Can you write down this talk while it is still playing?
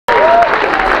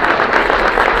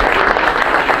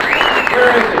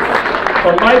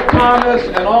For Mike Thomas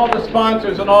and all the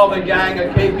sponsors and all the gang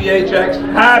at KPHX,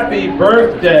 happy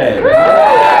birthday. And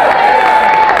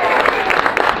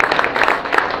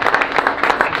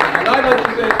I'd like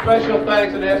to say special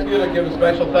thanks and ask you to give a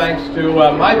special thanks to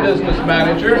my business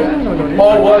manager,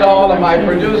 Paul Woodall, and my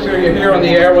producer. You're here on the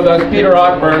air with us. Peter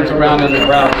Ockburn's around in the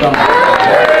crowd somewhere.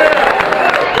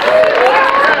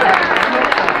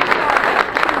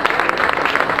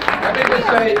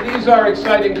 These are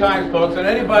exciting times, folks, and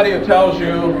anybody who tells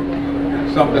you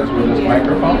something's with this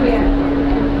microphone,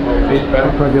 feed better.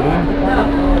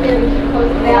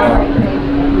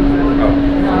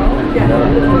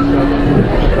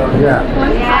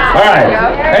 All right.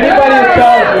 Anybody who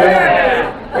tells you,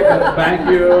 thank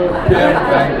you, Tim,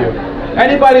 thank you.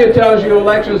 Anybody who tells you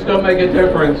elections don't make a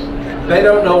difference, they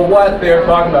don't know what they're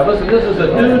talking about. Listen, this is a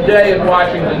new day in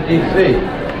Washington, D.C.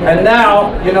 And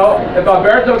now, you know, if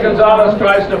Alberto Gonzalez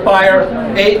tries to fire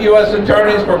 8 U.S.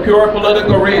 attorneys for pure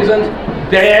political reasons,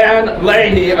 Pat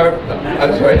Leahy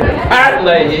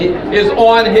is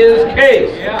on his case.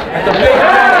 At the big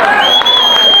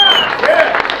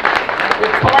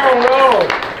With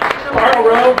Karl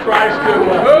Rove tries to...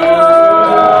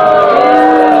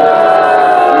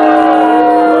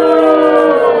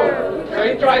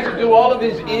 do all of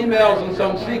these emails in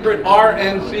some secret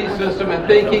RNC system and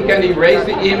think he can erase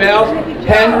the emails.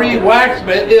 Henry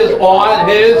Waxman is on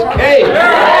his case.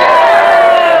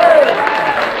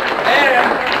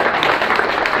 And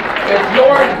if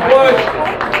George Bush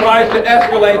tries to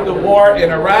escalate the war in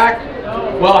Iraq,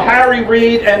 well, Harry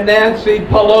Reid and Nancy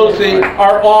Pelosi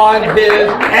are on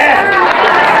his head.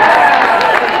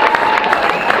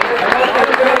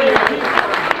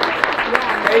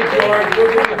 George,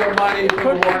 we'll give you the money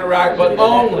for the war in Iraq, but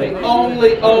only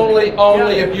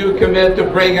if you commit to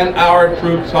bringing our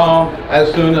troops home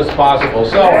as soon as possible.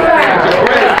 So,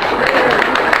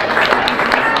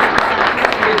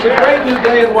 it's a great new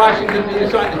day in Washington,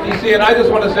 D.C., and I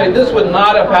just want to say this would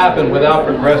not have happened without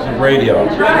progressive radio.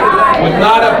 Would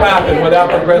not have happened without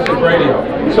progressive radio.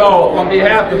 So, on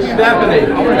behalf of Stephanie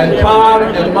and Tom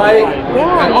and Mike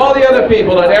and all the other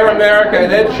people at Air America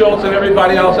and Ed Schultz and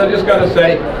everybody else, I just got to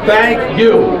say thank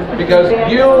you, because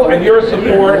you and your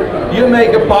support, you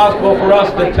make it possible for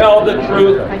us to tell the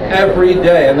truth every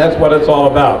day, and that's what it's all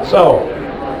about. So,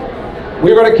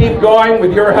 we're going to keep going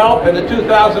with your help. And in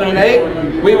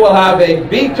 2008, we will have a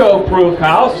veto-proof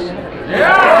House. We'll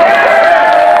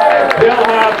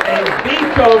have a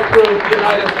veto-proof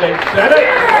United States Senate.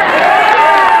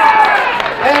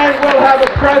 And we'll have a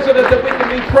president that we can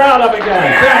be proud of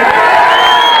again. Thank you.